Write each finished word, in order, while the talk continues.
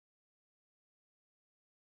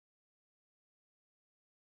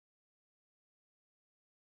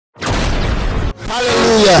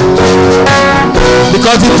Hallelujah.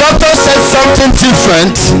 Because the doctor said something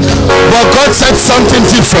different, but God said something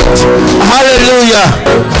different. Hallelujah.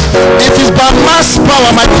 If it's by mass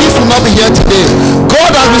power, my kids will not be here today.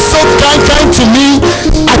 God has been so kind to me.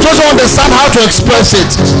 I just don't understand how to express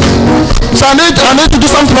it. So I need to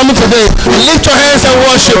do something for me today. Lift your hands and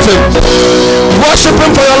worship Him. Worship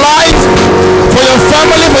Him for your life, for your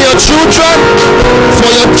family, for your children,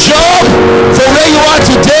 for your job, for where you are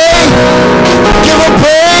today. Give Him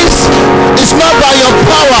praise. It's not by your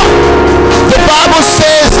power. The Bible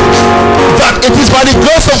says that it is by the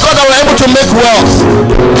grace of God that we're able to make wealth.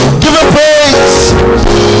 Give Him praise.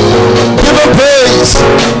 Give Him praise.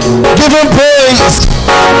 Give Him praise.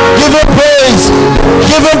 Give Him praise.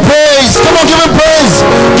 Give Him praise. Come on, give Him praise.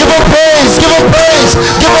 Give Him praise. Give Him praise.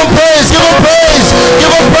 Give Him praise. Give Him praise.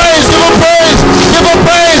 Give Him praise. Give Him praise. Give Him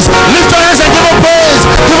praise. Lift your hands and give Him praise.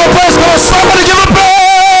 Give Him praise. Come on, somebody give Him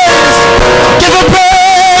praise. Give Him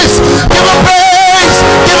praise. Give Him praise.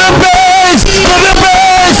 Give Him praise. Give Him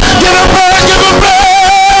praise. Give Him praise. Give Him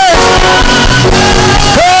praise.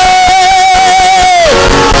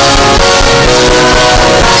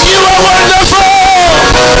 You are wonderful.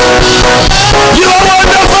 You are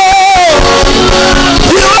wonderful.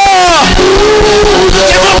 You are.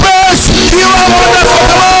 Give Him praise. You are wonderful.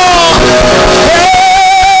 Come on.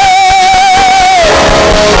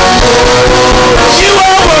 You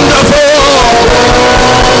are wonderful.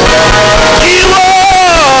 You are.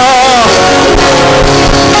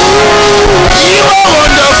 You are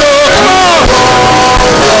wonderful. Come on.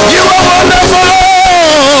 You are wonderful.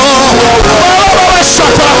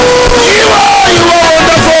 Shut up. You are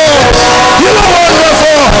wonderful. You are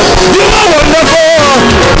wonderful. You are wonderful.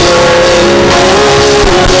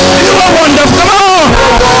 You are wonderful. Come on.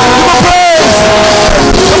 Give Him praise.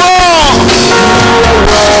 Come on.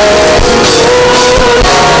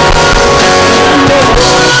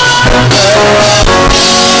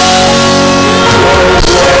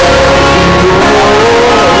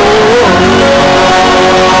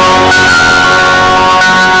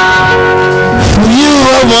 You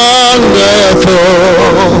are wonderful.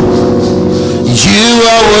 You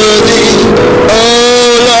are worthy, oh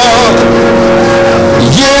Lord.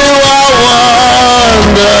 You are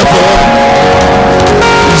wonderful.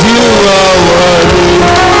 You are worthy.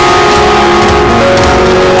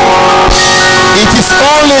 It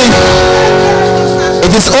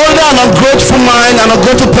is only an ungrateful mind, an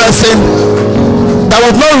ungrateful person that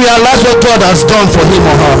would not realize what God has done for him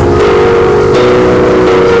or her.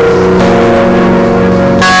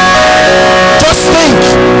 Just think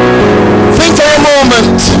for a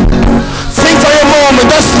moment. Think for a moment.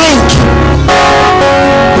 Just think.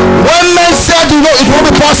 When men said, it won't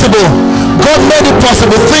be possible, God made it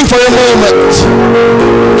possible. Think for a moment.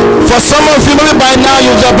 For some of you, maybe by now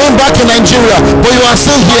you have been back in Nigeria, but you are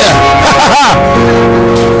still here.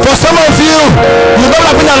 For some of you, you may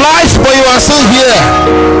have been alive, but you are still here.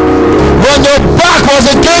 When your back was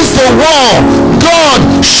against the wall, God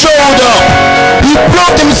showed up. He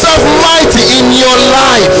proved Himself mighty in your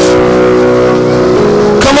life.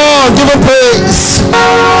 Come on, give Him praise.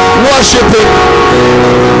 Worship Him.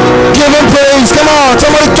 Give Him praise. Come on,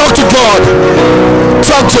 somebody talk to God.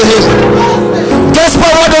 Talk to Him.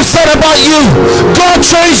 Despite what they said about you, God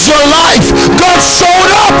changed your life. God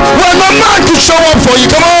showed up when no man could show up for you.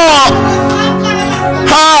 Come on.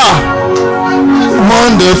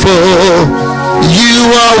 Wonderful. You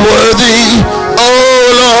are worthy, oh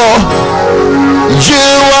Lord. You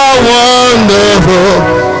are wonderful.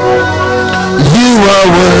 You are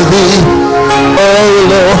worthy, oh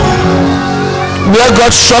Lord. Where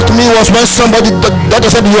God shocked me was when somebody that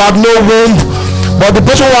said you have no womb, but the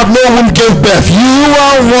person who had no womb gave birth. You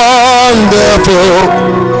are wonderful.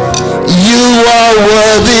 You are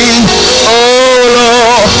worthy, oh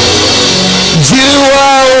Lord. You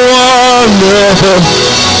are wonderful.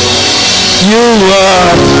 You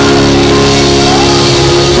are.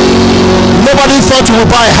 Nobody thought you would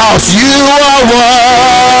buy a house. You are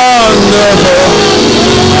wonderful.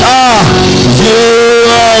 You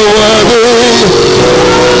are worthy.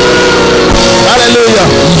 Hallelujah.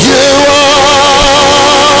 You are.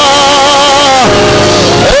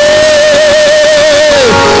 Hey.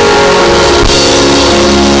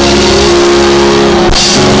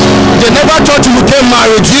 They never thought you would get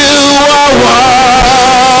married. You are wonderful.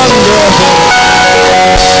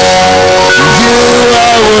 You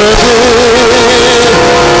are worthy.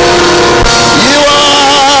 You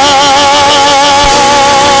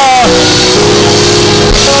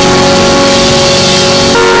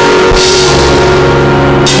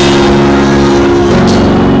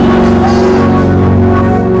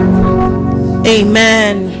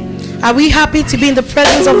Amen. I Are we happy to be in the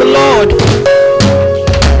presence of the Lord?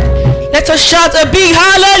 Let us shout a big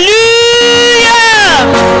hallelujah!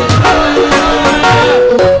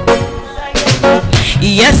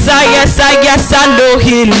 Yes, I know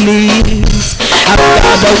He lives. I've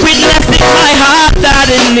got a witness in my heart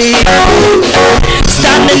that He lives.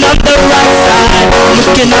 Standing on the right side,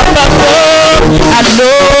 looking up above. I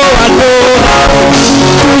know.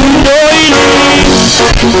 Do you know He lives?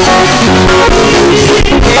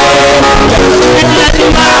 Witness in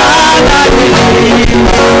my heart that He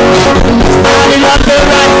lives. Standing on the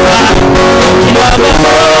right side, looking up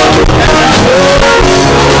above.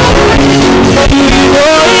 Do you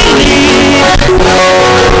know He lives?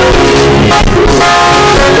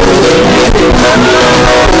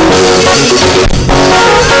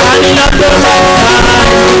 Standing up the right side,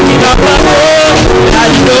 looking up above. I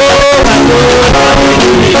know.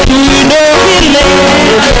 Do you know He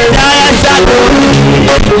lives? Yes, I know.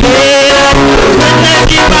 Yeah, witness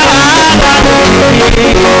in my heart, I know.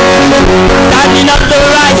 Standing up the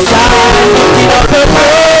right side, looking up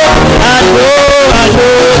above. I know.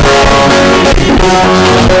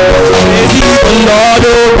 Praise ye the Lord,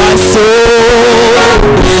 oh my soul.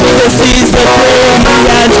 This is the day He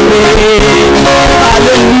has made.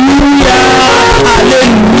 Hallelujah,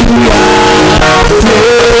 hallelujah.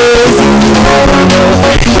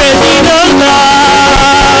 Praise ye the Lord.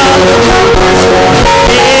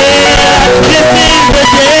 Yeah, this is the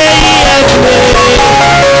day He has made.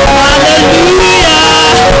 Hallelujah,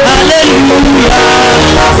 hallelujah.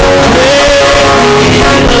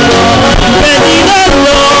 Praise ye the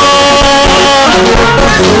Lord.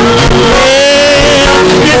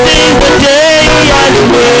 This is the day He has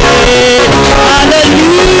made.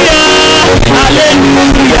 Hallelujah,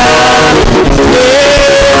 hallelujah.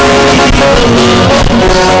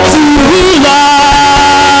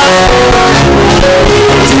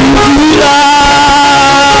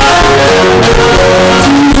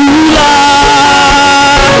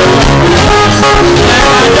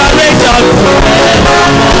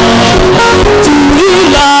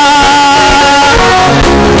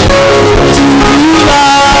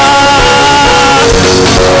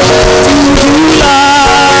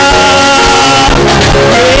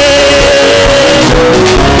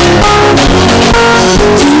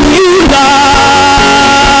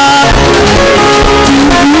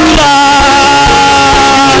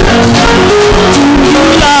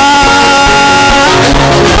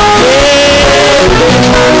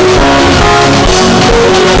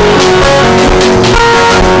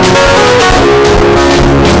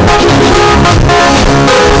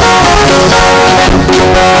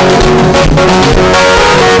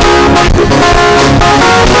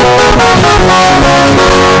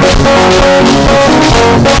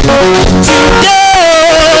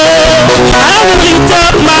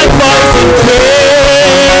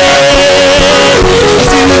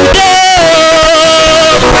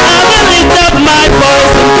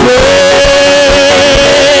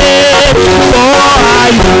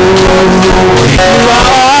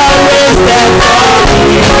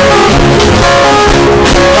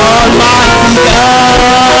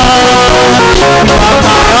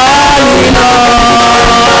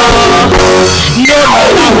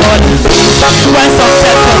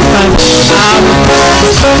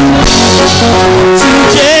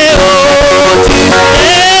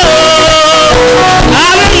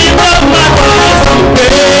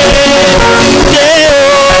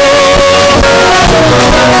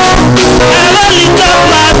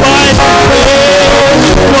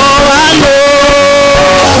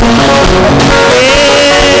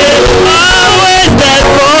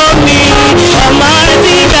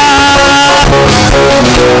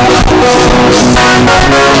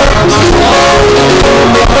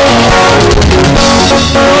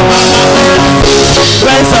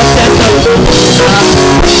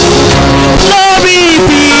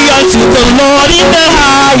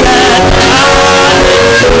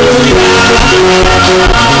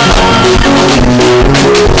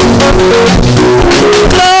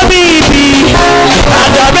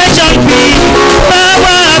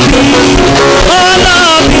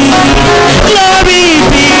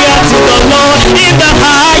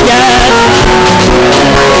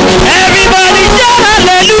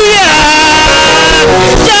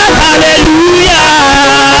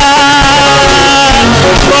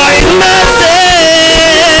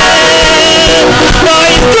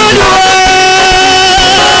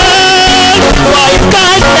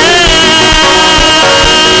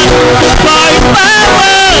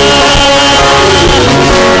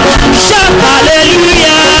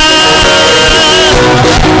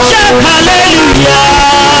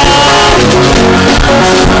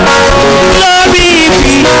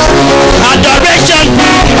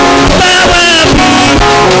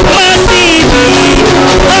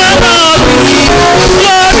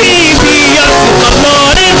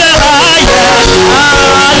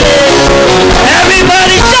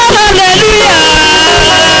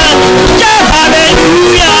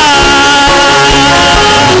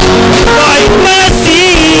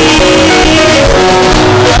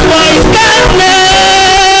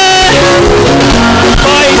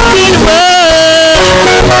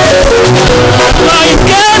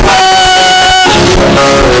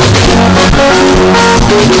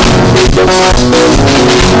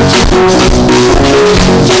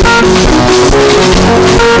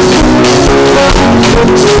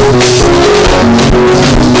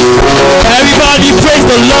 Everybody praise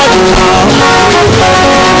the Lord now.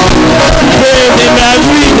 Praise him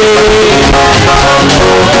every day.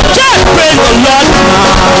 Just praise the Lord now.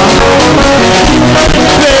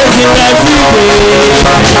 Praise him every day.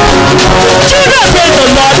 Children praise the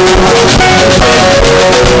Lord now.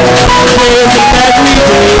 Praise him every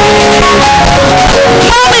day.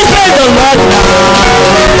 Mommy praise the Lord now.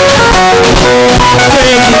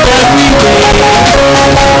 Praise him every day.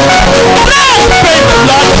 Praise the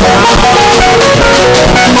Lord now.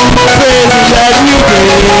 Praise him every day.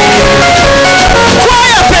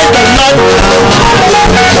 Choir praise the Lord now.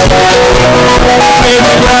 Praise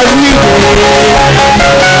him every day.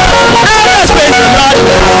 Elders praise the Lord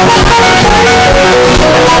now.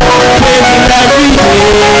 Praise him every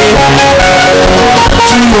day.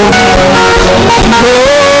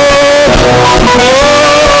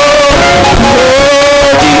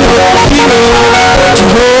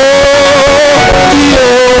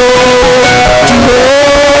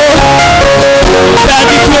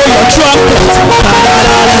 Daddy, blow your trumpet.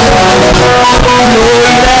 Blow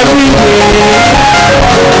it every day.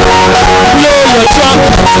 Blow your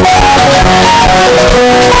trumpet.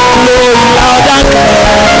 Blow it loud and clear.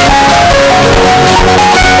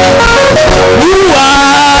 You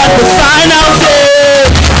are the final say.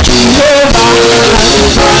 Jehovah has the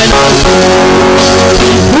final say.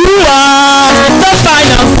 You are the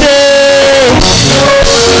final say.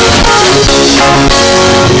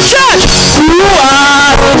 Church, you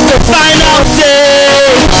are the final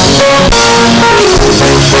say.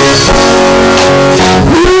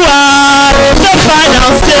 You are the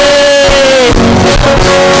final say.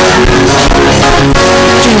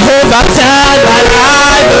 Jehovah turn my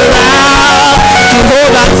life around.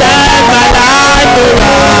 Jehovah turn my life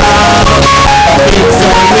around. It's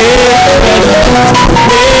a way.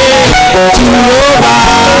 Jehovah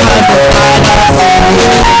has the final say.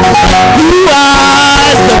 You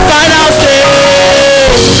are the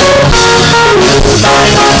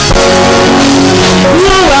final say.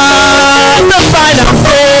 You are the final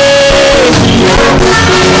say.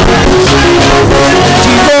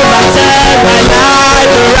 Jehovah turn my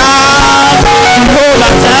life around.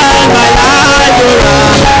 Jehovah turn my life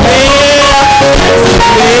around.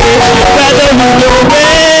 Whether you know way.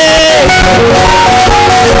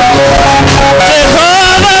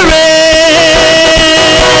 Jehovah reign.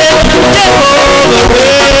 Jehovah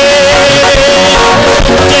reign.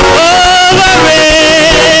 Jehovah reign.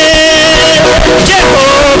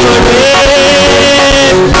 Jehovah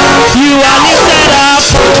reign. You are lifted up.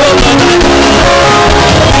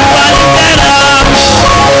 You are lifted up.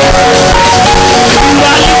 You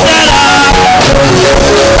are lifted up.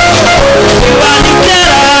 You are lifted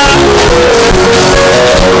up.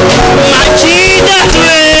 My Jesus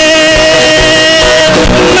reign.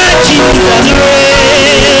 My Jesus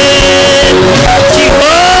reign.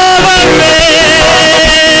 Jehovah reign.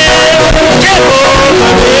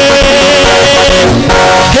 Jehovah reign.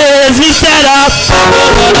 He is lifted up.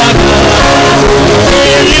 He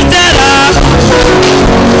is lifted up.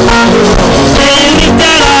 He is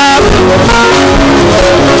lifted up.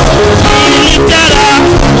 He is lifted up.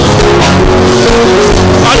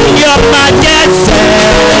 On your majesty.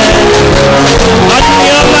 On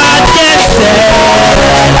your majesty.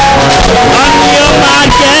 On your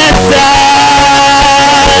majesty.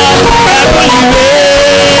 Heavenly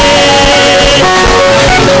reign.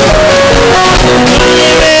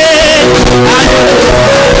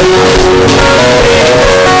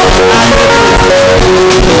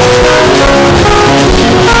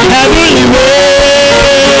 Heavenly reign. Heavenly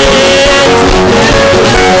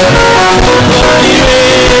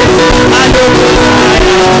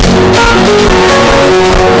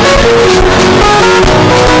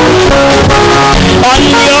on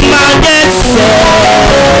your majesty,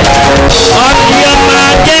 on your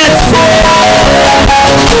majesty,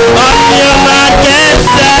 on your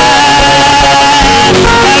majesty,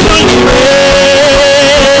 heavenly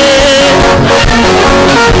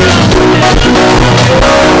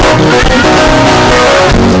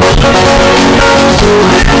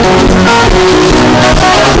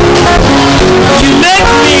you make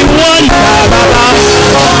me wonder, Baba.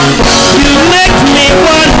 You make me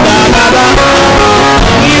wonder, Baba.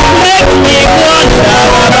 You make me wonder,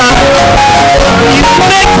 Baba. You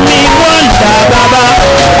make me wonder, Baba.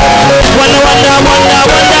 When I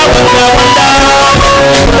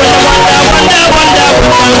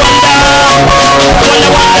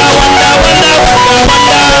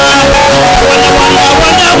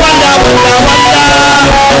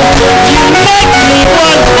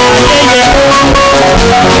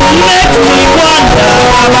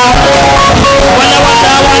Baba